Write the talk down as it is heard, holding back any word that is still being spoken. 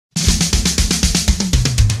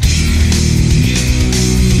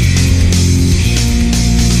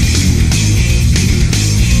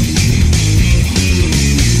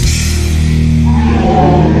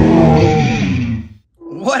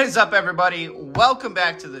up, everybody? Welcome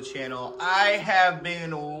back to the channel. I have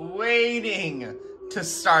been waiting to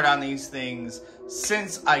start on these things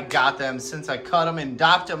since I got them, since I cut them and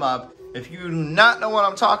dopped them up. If you do not know what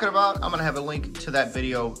I'm talking about, I'm gonna have a link to that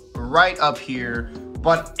video right up here.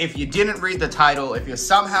 But if you didn't read the title, if you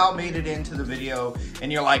somehow made it into the video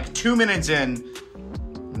and you're like 2 minutes in,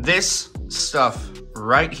 this stuff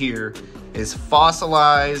right here is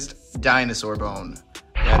fossilized dinosaur bone.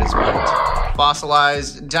 That is right.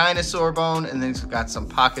 Fossilized dinosaur bone, and then it's got some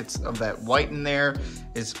pockets of that white in there.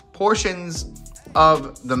 Is portions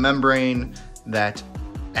of the membrane that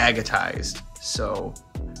agatized. So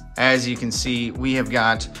as you can see, we have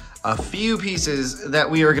got a few pieces that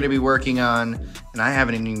we are going to be working on, and I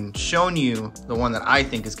haven't even shown you the one that I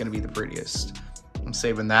think is going to be the prettiest. I'm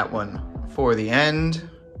saving that one for the end,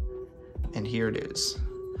 and here it is.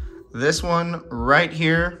 This one right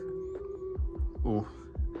here. Ooh,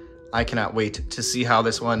 I cannot wait to see how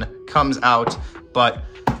this one comes out, but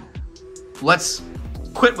let's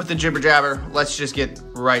quit with the jibber jabber. Let's just get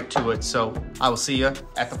right to it. So I will see you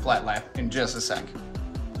at the flat lap in just a sec.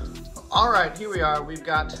 All right, here we are. We've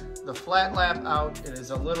got the flat lap out. It is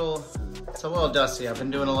it's a little dusty. I've been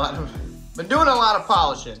doing a lot of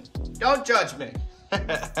polishing. Don't judge me.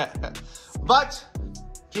 But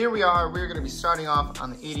here we are. We're going to be starting off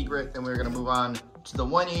on the 80 grit, and we're going to move on to the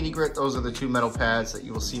 180 grit. Those are the two metal pads that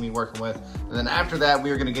you will see me working with. And then after that,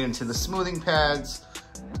 we are going to get into the smoothing pads.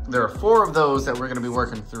 There are 4 of those that we're going to be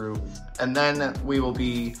working through. And then we will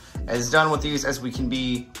be as done with these as we can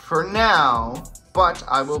be for now. But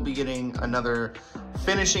I will be getting another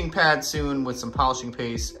finishing pad soon with some polishing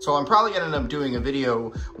paste. So I'm probably going to end up doing a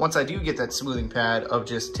video once I do get that smoothing pad of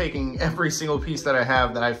just taking every single piece that I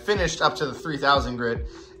have that I've finished up to the 3000 grit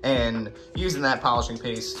and using that polishing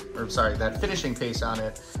paste, or sorry, that finishing paste on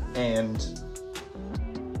it and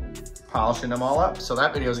polishing them all up. So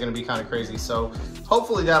that video is going to be kind of crazy. So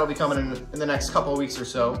hopefully that'll be coming in the next couple of weeks or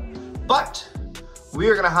so. But we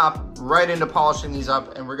are going to hop right into polishing these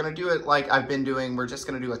up, and we're going to do it like I've been doing. We're just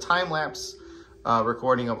going to do a time-lapse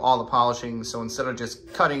recording of all the polishing. So instead of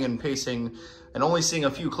just cutting and pasting and only seeing a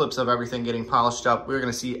few clips of everything getting polished up, we're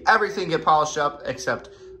going to see everything get polished up except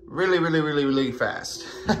really fast.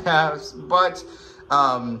 But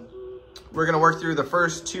we're going to work through the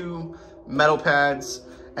first 2 metal pads,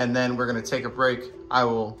 and then we're going to take a break. I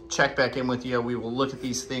will check back in with you. We will look at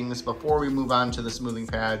these things before we move on to the smoothing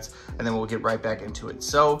pads, and then we'll get right back into it.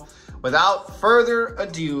 So without further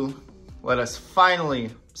ado, let us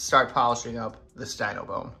finally start polishing up this dino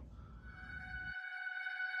bone.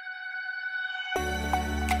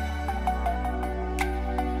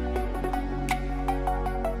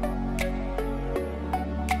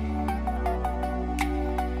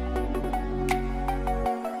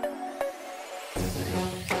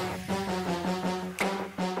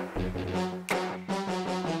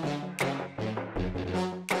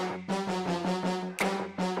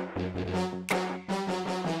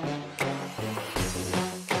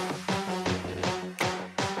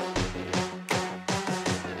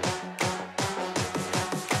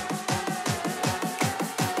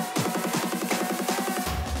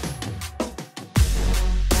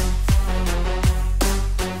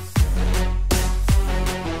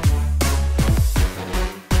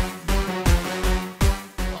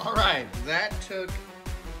 That took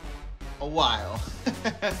a while.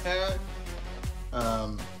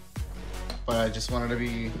 But I just wanted to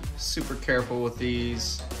be super careful with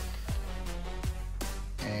these.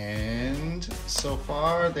 And so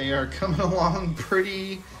far they are coming along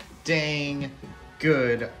pretty dang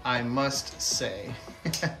good, I must say.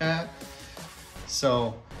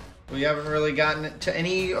 So we haven't really gotten to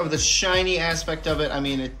any of the shiny aspect of it. I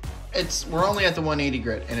mean, we're only at the 180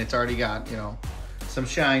 grit, and it's already got, you know, some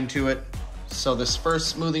shine to it. So this first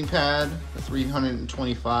smoothing pad, the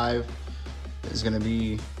 325, is going to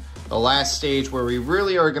be the last stage where we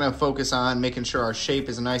really are going to focus on making sure our shape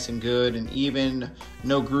is nice and good and even,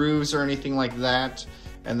 no grooves or anything like that.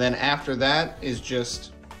 And then after that is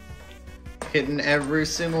just hitting every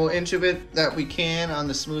single inch of it that we can on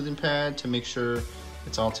the smoothing pad to make sure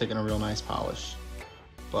it's all taking a real nice polish.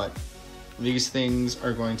 But these things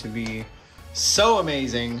are going to be so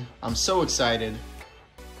amazing. I'm so excited.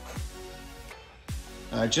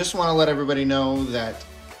 I just want to let everybody know that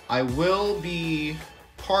I will be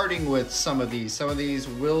parting with some of these. Some of these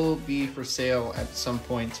will be for sale at some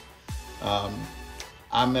point.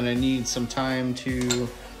 I'm going to need some time to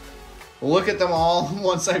look at them all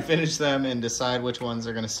once I finish them and decide which ones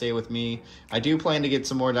are going to stay with me. I do plan to get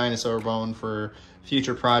some more dinosaur bone for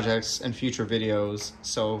future projects and future videos.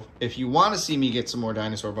 So if you want to see me get some more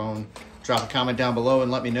dinosaur bone, drop a comment down below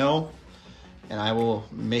and let me know. and I will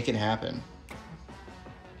make it happen.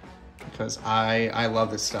 Because I love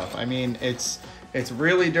this stuff. I mean, it's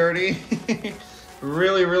really dirty,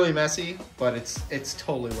 really messy, but it's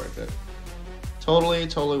totally worth it. Totally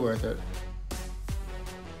worth it.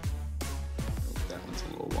 Oh, that one's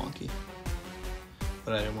a little wonky,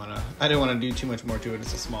 but I didn't want to do too much more to it.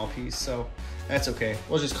 It's a small piece, so that's okay.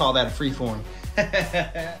 We'll just call that a free form.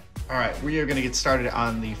 All right, we are going to get started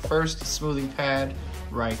on the first smoothing pad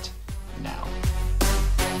right now.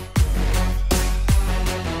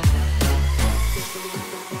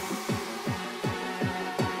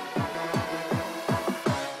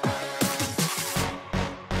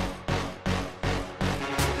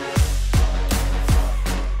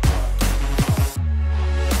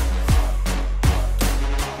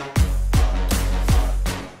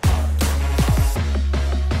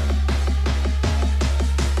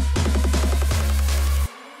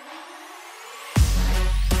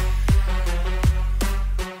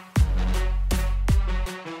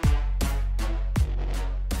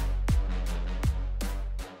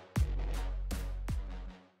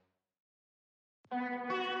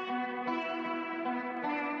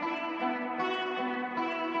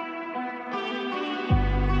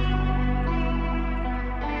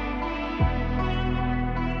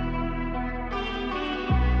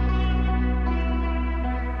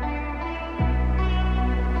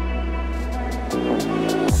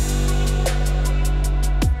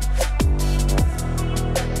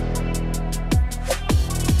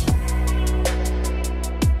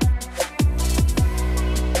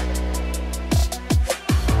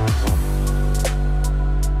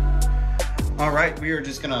 All right, we are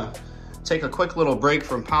just gonna take a quick little break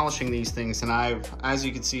from polishing these things, and as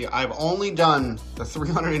you can see, I've only done the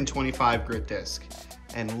 325 grit disc.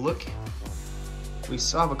 And look, we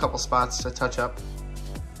still have a couple spots to touch up,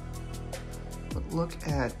 but look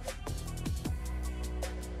at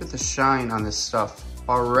the shine on this stuff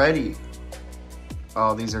already.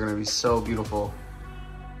 Oh, these are gonna be so beautiful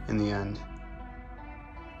in the end.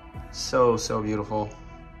 So beautiful.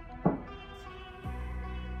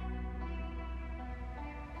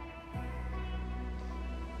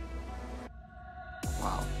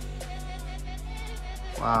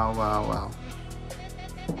 Wow.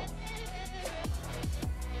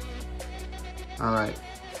 All right,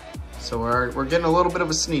 so we're getting a little bit of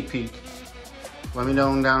a sneak peek. Let me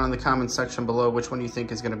know down in the comment section below which one you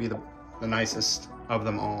think is gonna be the nicest of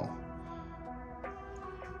them all.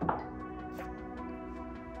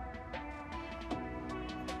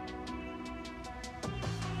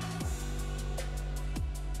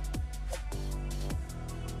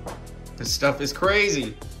 This stuff is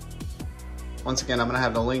crazy. Once again, I'm gonna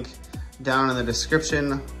have the link down in the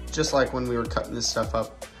description, just like when we were cutting this stuff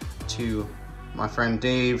up, to my friend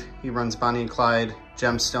Dave. He runs Bonnie and Clyde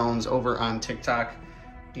Gemstones over on TikTok.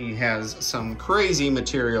 He has some crazy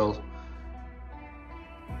material.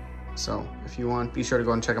 So if you want, be sure to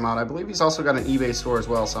go and check him out. I believe he's also got an eBay store as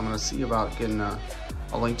well, so I'm gonna see about getting a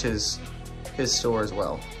link to his store as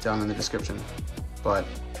well down in the description. But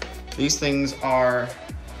these things are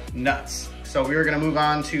nuts. So we are gonna move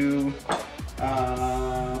on to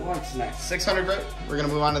what's next? 600 grit. We're gonna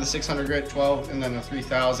move on to the 600 grit, 12, and then the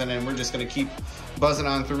 3000, and we're just gonna keep buzzing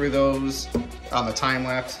on through those on the time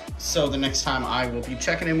lapse. So the next time I will be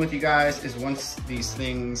checking in with you guys is once these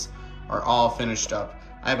things are all finished up.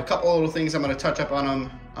 I have a couple little things I'm gonna touch up on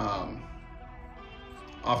them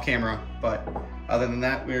off camera, but other than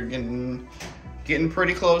that, we're getting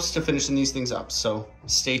pretty close to finishing these things up. So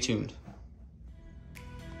stay tuned.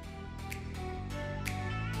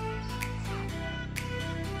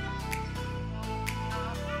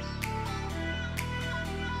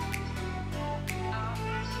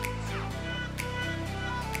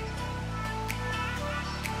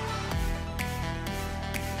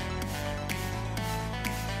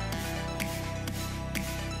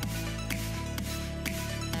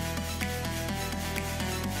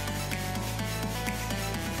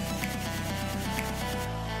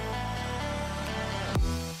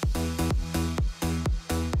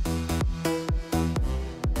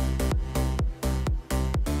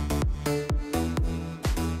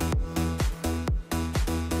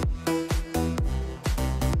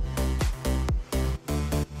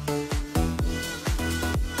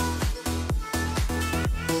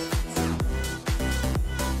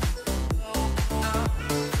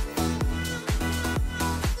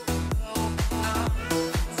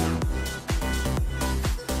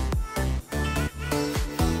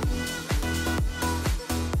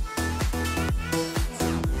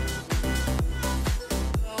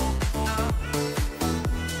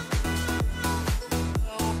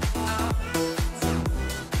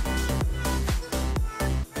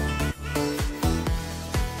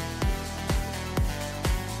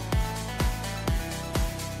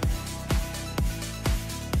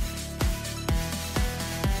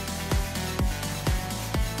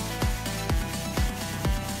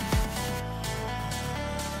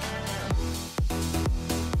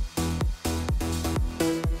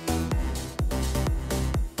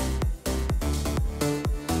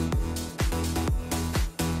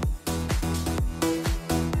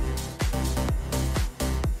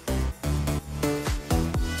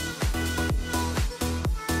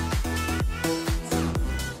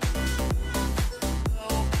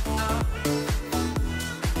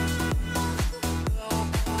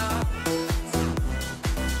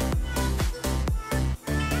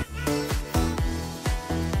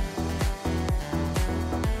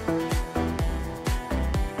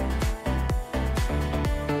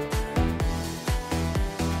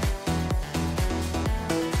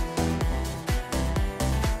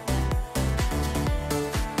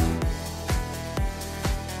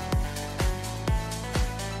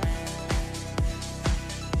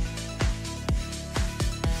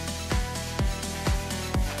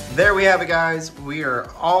 There we have it, guys. We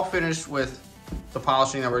are all finished with the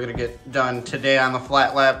polishing that we're gonna get done today on the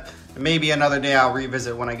flat lap. Maybe another day I'll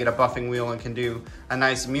revisit when I get a buffing wheel and can do a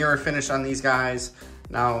nice mirror finish on these guys.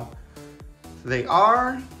 Now, they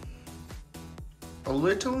are a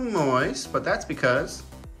little moist, but that's because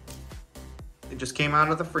it just came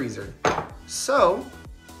out of the freezer. So,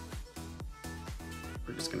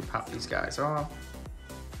 we're just gonna pop these guys off.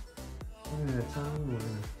 One at a time, we're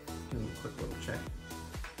gonna give them a quick little check.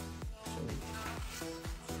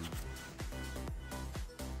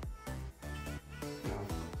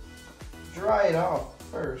 Dry it off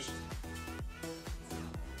first.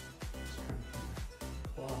 Just kind of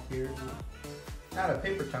cloth here. Not a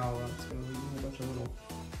paper towel, it's going to leave a bunch of little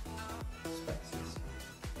specks.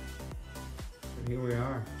 So here we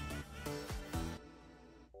are.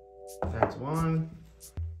 That's one.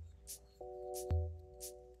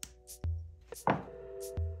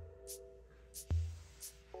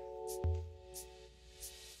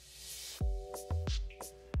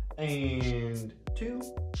 And two.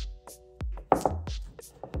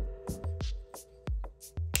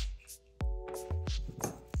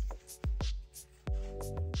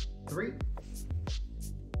 3.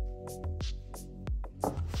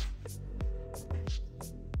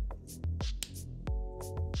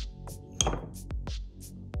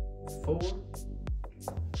 4.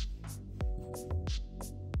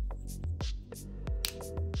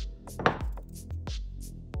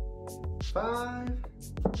 5.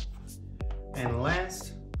 And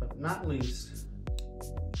last but not least,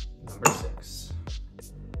 number 6.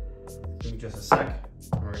 Give me just a sec,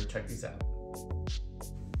 and we're gonna check these out.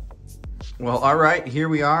 Well, all right, here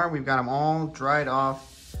we are. We've got them all dried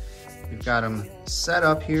off. We've got them set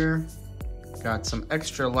up here. Got some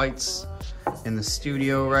extra lights in the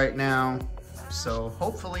studio right now. So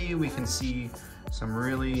hopefully we can see some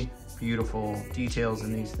really beautiful details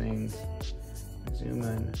in these things. Zoom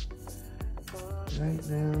in right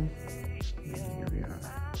now. And here we are.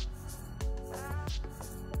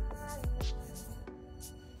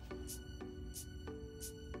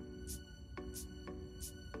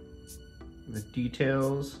 The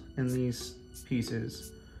details in these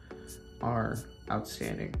pieces are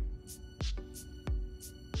outstanding.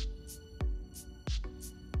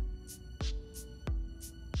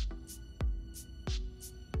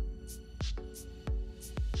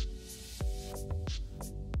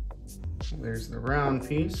 There's the round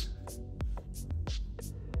piece.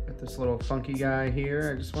 Got this little funky guy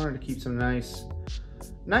here. I just wanted to keep some nice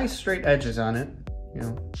straight edges on it, you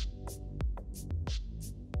know.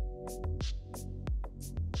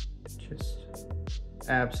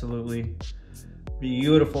 Absolutely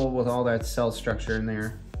beautiful with all that cell structure in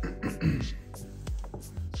there. So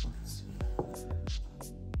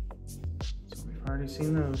we've already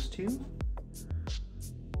seen those two.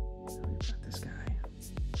 We've got this guy.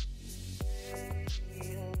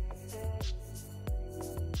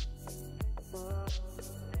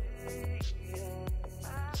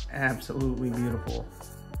 It's absolutely beautiful.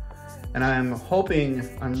 And I'm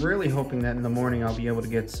really hoping that in the morning I'll be able to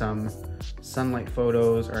get some sunlight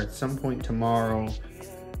photos, or at some point tomorrow.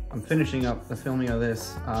 I'm finishing up the filming of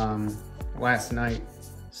this last night,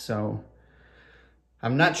 so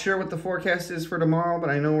I'm not sure what the forecast is for tomorrow, but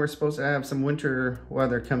I know we're supposed to have some winter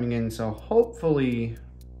weather coming in, so hopefully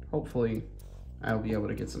I'll be able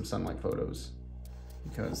to get some sunlight photos,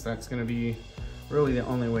 because that's going to be really the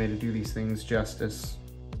only way to do these things justice.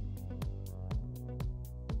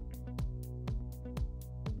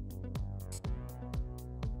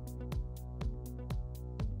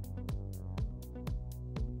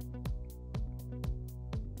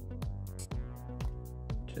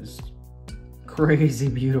 Just crazy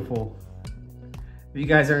beautiful. If you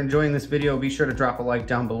guys are enjoying this video, be sure to drop a like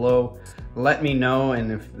down below. Let me know, and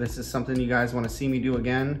if this is something you guys want to see me do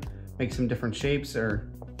again, make some different shapes, or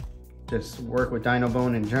just work with Dino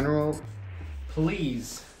Bone in general,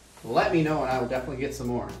 please let me know and I will definitely get some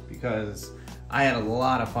more, because I had a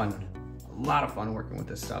lot of fun working with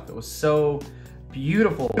this stuff. It was so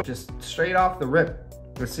beautiful, just straight off the rip.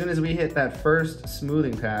 As soon as we hit that first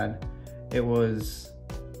smoothing pad, there was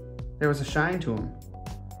a shine to them,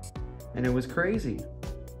 and it was crazy.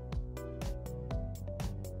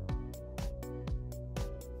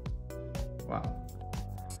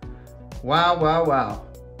 Wow.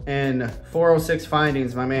 And 406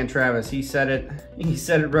 findings, my man Travis, he said it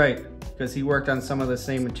right, because he worked on some of the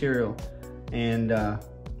same material, and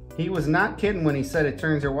he was not kidding when he said it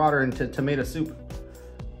turns your water into tomato soup.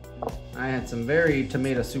 I had some very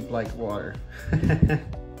tomato soup-like water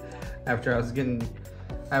after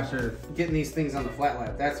getting these things on the flat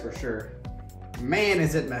lap, that's for sure. Man,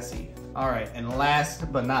 is it messy. All right, and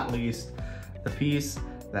last but not least, the piece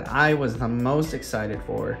that I was the most excited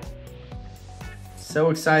for. So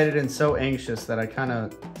excited and so anxious that I kind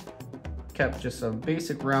of kept just a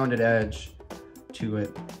basic rounded edge to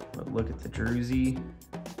it. But look at the druzy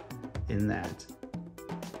in that.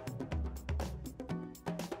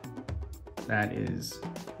 That is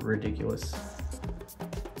ridiculous.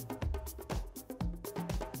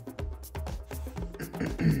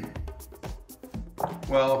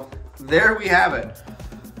 Well, there we have it.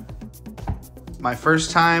 My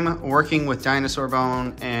first time working with Dinosaur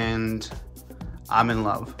bone, and I'm in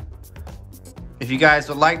love. If you guys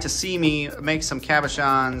would like to see me make some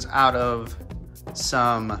cabochons out of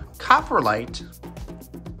some coprolite,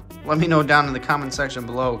 let me know down in the comment section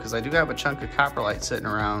below, because I do have a chunk of coprolite sitting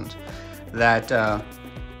around that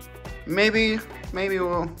maybe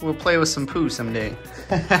we'll play with some poo someday.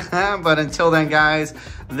 But until then, guys,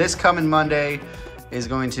 this coming Monday is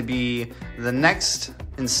going to be the next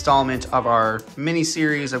installment of our mini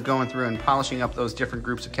series of going through and polishing up those different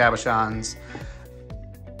groups of cabochons.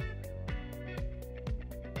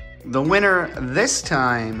 The winner this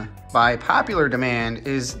time, by popular demand,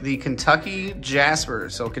 is the Kentucky Jasper.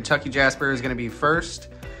 So Kentucky Jasper is going to be first.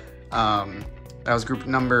 That was group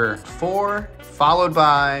number 4, followed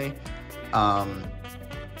by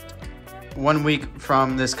 1 week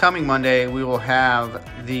from this coming Monday, we will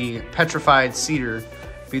have the Petrified Cedar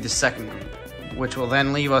be the second group, which will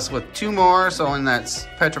then leave us with 2 more. So in that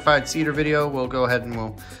Petrified Cedar video, we'll go ahead and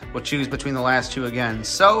we'll choose between the last 2 again.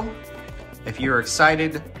 So if you're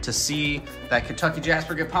excited to see that Kentucky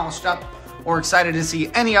Jasper get polished up, or excited to see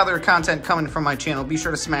any other content coming from my channel, be sure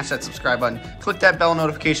to smash that subscribe button, click that bell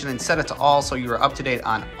notification, and set it to all so you are up to date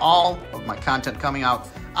on all of my content coming out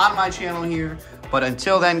on my channel here. But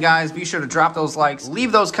until then, guys, be sure to drop those likes,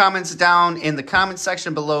 leave those comments down in the comment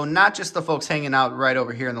section below, not just the folks hanging out right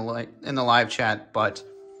over here in the live chat, but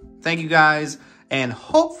thank you guys, and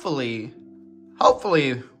hopefully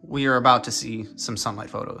we are about to see some sunlight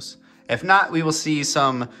photos. If not, we will see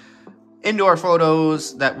some indoor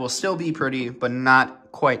photos that will still be pretty, but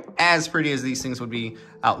not quite as pretty as these things would be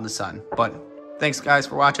out in the sun. But thanks, guys,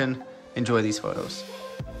 for watching. Enjoy these photos.